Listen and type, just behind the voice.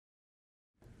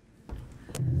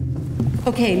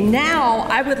Okay, now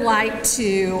I would like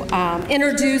to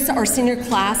introduce our senior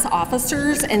class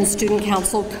officers and student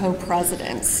council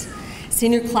co-presidents.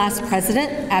 Senior class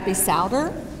president, Abby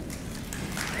Souder.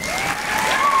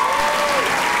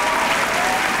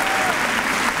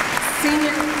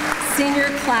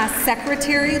 Senior class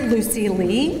secretary, Lucy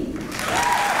Lee.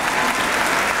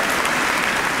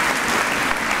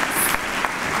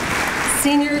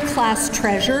 Senior class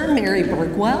treasurer, Mary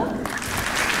Bergwell.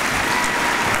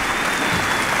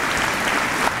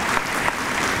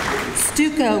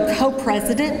 StuCo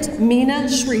co-president, Meena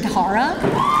Sridhara.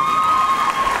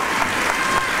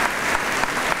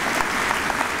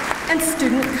 And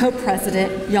student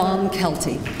co-president, Jan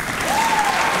Kelty.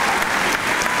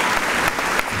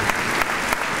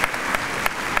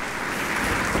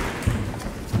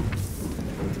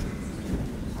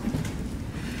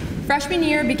 Freshman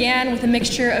year began with a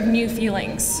mixture of new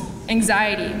feelings: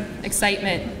 anxiety,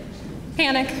 excitement,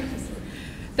 panic.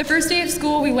 The first day of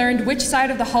school, we learned which side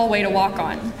of the hallway to walk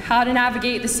on, how to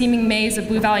navigate the seeming maze of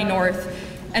Blue Valley North,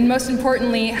 and most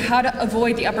importantly, how to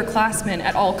avoid the upperclassmen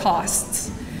at all costs.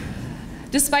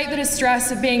 Despite the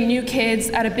distress of being new kids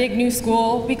at a big new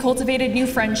school, we cultivated new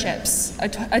friendships,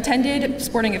 attended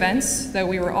sporting events, though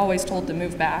we were always told to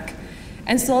move back,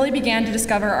 and slowly began to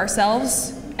discover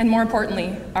ourselves and, more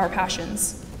importantly, our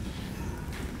passions.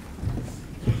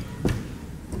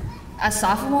 As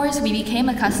sophomores, we became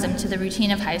accustomed to the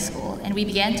routine of high school, and we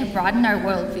began to broaden our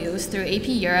worldviews through AP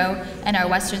Euro and our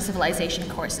Western Civilization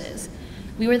courses.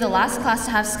 We were the last class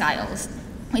to have skiles.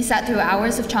 We sat through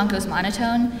hours of Chonko's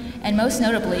monotone, and most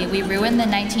notably, we ruined the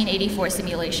 1984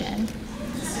 simulation.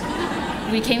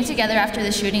 We came together after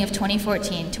the shooting of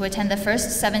 2014 to attend the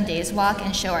first 7 days walk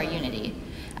and show our unity.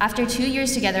 After 2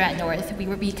 years together at North, we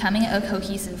were becoming a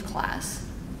cohesive class.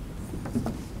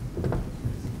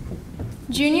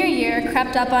 Junior year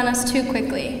crept up on us too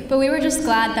quickly, but we were just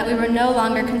glad that we were no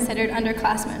longer considered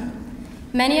underclassmen.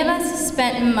 Many of us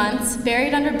spent months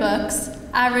buried under books,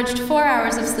 averaged 4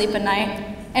 hours of sleep a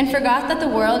night, and forgot that the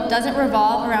world doesn't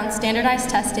revolve around standardized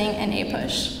testing and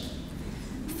APUSH.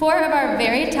 4 of our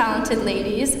very talented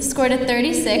ladies scored a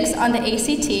 36 on the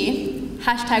ACT,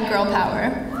 hashtag girl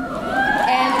power,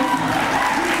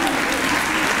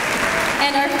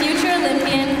 and our future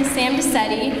Olympian, Sam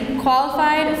DeSetti,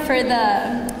 qualified for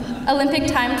the Olympic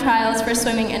time trials for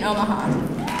swimming in Omaha.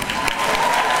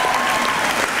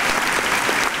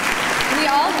 We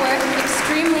all worked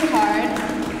extremely hard,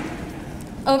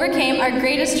 overcame our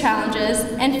greatest challenges,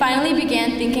 and finally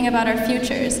began thinking about our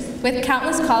futures with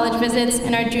countless college visits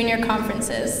and our junior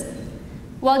conferences.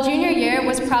 While junior year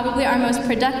was probably our most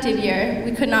productive year,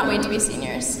 we could not wait to be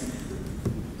seniors.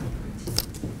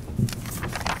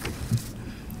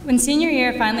 When senior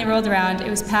year finally rolled around, it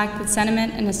was packed with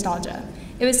sentiment and nostalgia.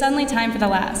 It was suddenly time for the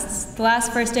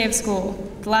last first day of school,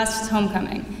 the last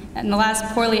homecoming, and the last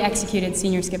poorly executed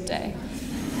senior skip day.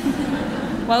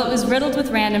 While it was riddled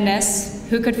with randomness,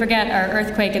 who could forget our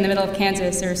earthquake in the middle of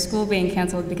Kansas or school being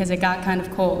canceled because it got kind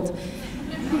of cold?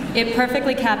 It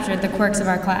perfectly captured the quirks of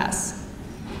our class.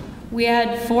 We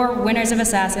had 4 winners of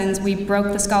Assassins, we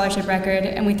broke the scholarship record,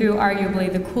 and we threw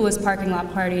arguably the coolest parking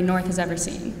lot party North has ever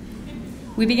seen.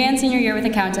 We began senior year with a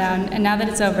countdown, and now that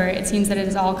it's over, it seems that it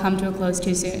has all come to a close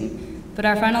too soon. But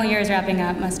our final year is wrapping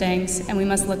up, Mustangs, and we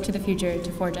must look to the future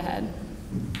to forge ahead.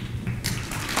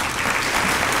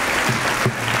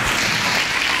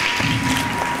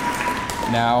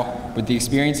 Now, with the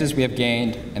experiences we have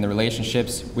gained and the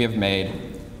relationships we have made,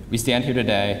 we stand here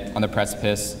today on the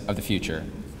precipice of the future.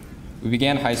 We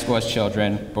began high school as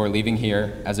children, but we're leaving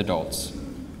here as adults.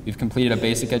 We've completed a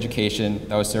basic education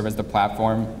that will serve as the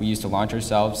platform we use to launch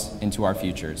ourselves into our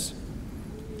futures.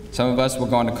 Some of us will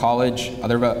go on to college,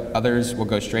 others will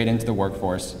go straight into the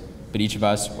workforce, but each of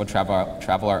us will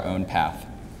travel our own path.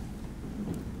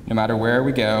 No matter where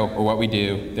we go or what we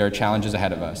do, there are challenges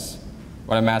ahead of us.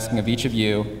 What I'm asking of each of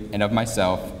you and of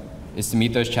myself is to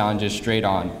meet those challenges straight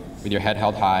on, with your head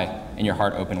held high and your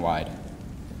heart open wide.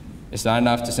 It's not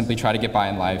enough to simply try to get by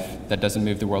in life. That doesn't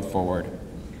move the world forward.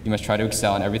 You must try to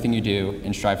excel in everything you do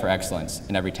and strive for excellence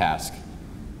in every task,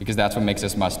 because that's what makes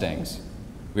us Mustangs.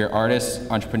 We are artists,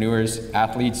 entrepreneurs,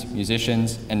 athletes,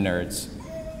 musicians, and nerds.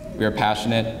 We are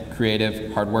passionate,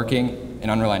 creative, hardworking,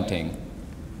 and unrelenting.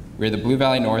 We are the Blue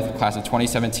Valley North class of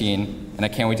 2017, and I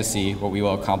can't wait to see what we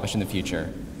will accomplish in the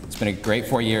future. It's been a great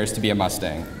 4 years to be a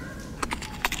Mustang.